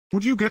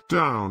Would you get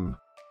down?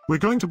 We're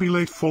going to be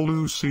late for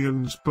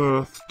Lucien's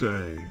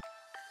birthday.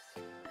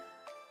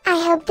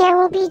 I hope there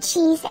will be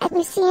cheese at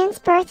Lucien's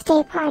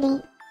birthday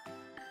party.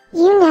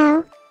 You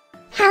know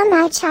how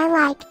much I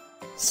like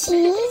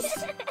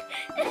cheese.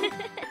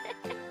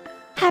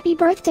 Happy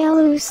birthday,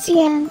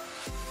 Lucien.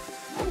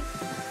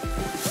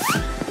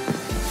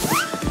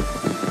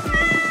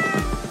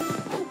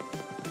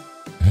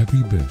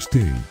 Happy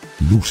birthday,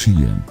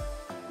 Lucien.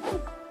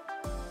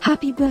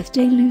 Happy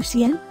birthday,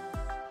 Lucien.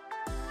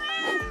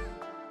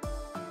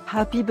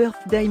 Happy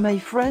birthday, my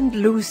friend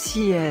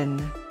Lucien.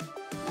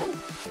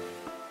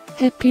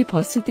 Happy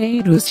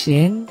birthday,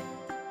 Lucien.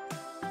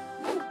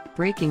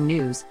 Breaking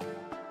news.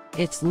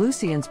 It's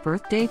Lucien's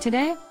birthday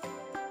today?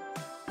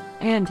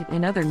 And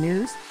in other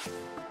news,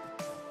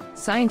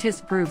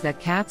 scientists prove that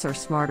cats are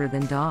smarter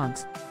than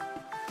dogs.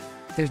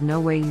 There's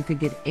no way you could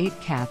get 8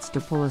 cats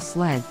to pull a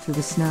sled through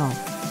the snow.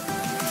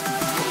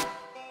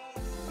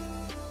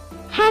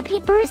 Happy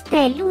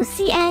birthday,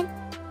 Lucien.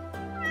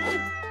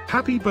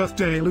 Happy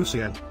birthday,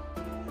 Lucien.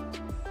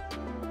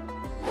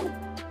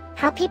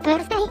 Happy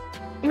birthday,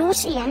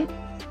 Lucien.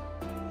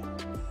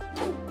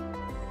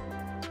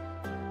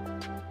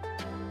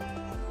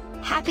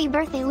 Happy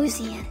birthday,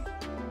 Lucien.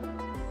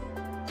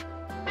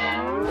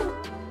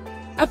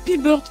 Happy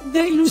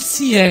birthday,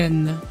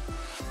 Lucien.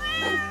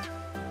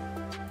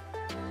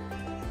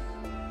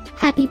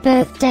 Happy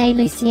birthday,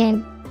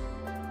 Lucien.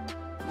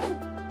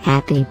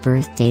 Happy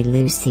birthday,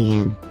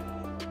 Lucien.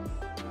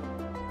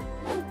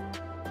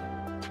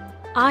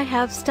 I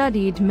have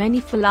studied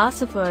many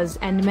philosophers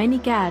and many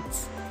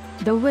cats.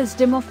 The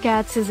wisdom of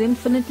cats is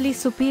infinitely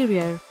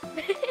superior.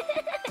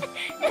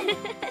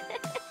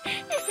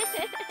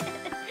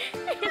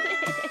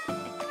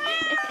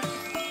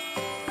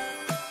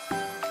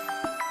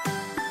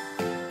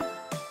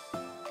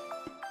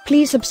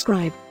 Please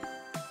subscribe,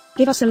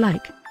 give us a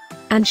like,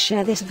 and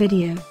share this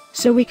video,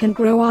 so we can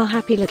grow our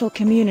happy little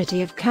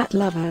community of cat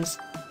lovers.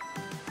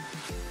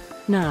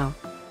 Now,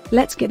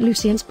 let's get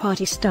Lucien's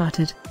party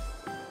started.